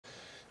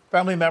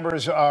Family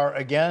members are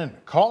again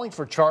calling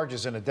for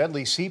charges in a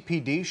deadly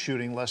CPD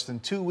shooting less than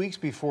 2 weeks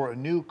before a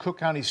new Cook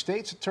County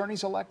State's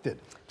attorney's elected.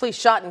 Police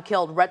shot and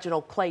killed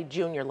Reginald Clay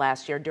Jr.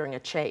 last year during a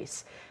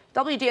chase.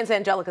 WGN's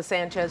Angelica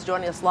Sanchez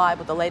joining us live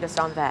with the latest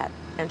on that.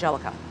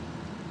 Angelica.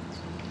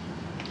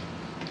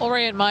 Well,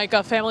 Ray and Mike,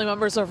 family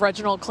members of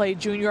Reginald Clay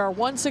Jr. are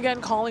once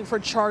again calling for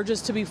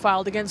charges to be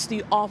filed against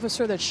the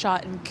officer that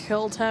shot and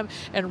killed him.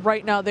 And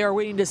right now they are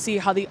waiting to see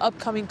how the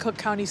upcoming Cook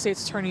County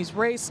State's Attorney's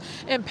race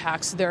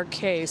impacts their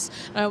case.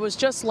 Now, it was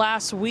just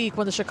last week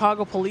when the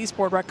Chicago Police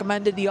Board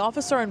recommended the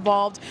officer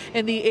involved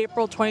in the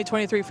April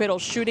 2023 fatal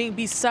shooting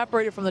be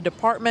separated from the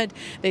department.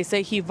 They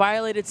say he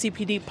violated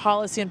CPD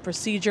policy and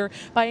procedure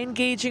by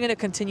engaging in a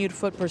continued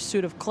foot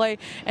pursuit of Clay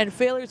and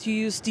failure to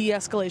use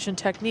de-escalation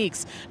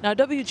techniques. Now,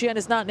 WGN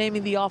is not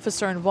naming the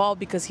officer involved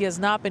because he has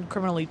not been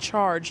criminally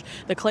charged.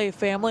 The Clay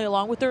family,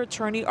 along with their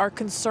attorney, are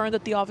concerned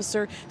that the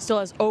officer still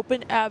has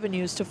open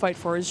avenues to fight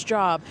for his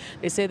job.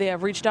 They say they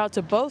have reached out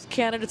to both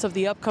candidates of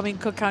the upcoming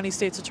Cook County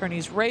State's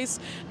Attorney's race.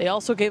 They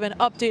also gave an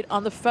update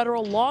on the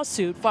federal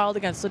lawsuit filed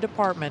against the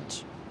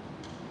department.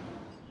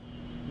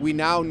 We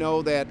now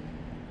know that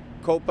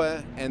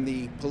COPA and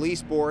the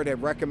police board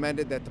have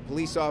recommended that the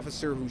police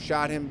officer who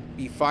shot him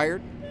be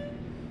fired.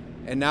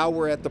 And now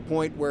we're at the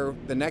point where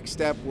the next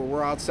step, where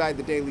we're outside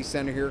the Daly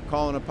Center here,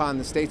 calling upon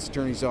the State's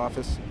Attorney's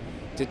Office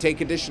to take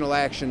additional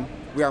action.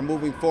 We are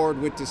moving forward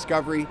with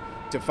discovery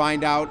to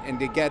find out and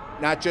to get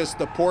not just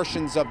the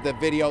portions of the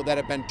video that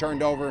have been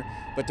turned over,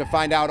 but to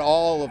find out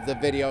all of the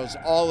videos,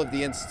 all of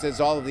the instances,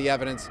 all of the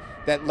evidence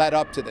that led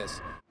up to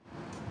this.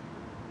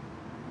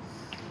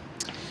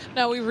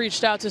 Now, we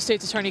reached out to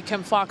State's Attorney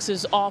Kim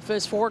Foxx's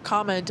office for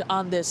comment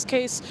on this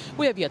case.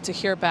 We have yet to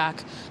hear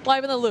back.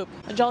 Live in the Loop,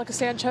 Angelica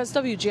Sanchez,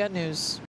 WGN News.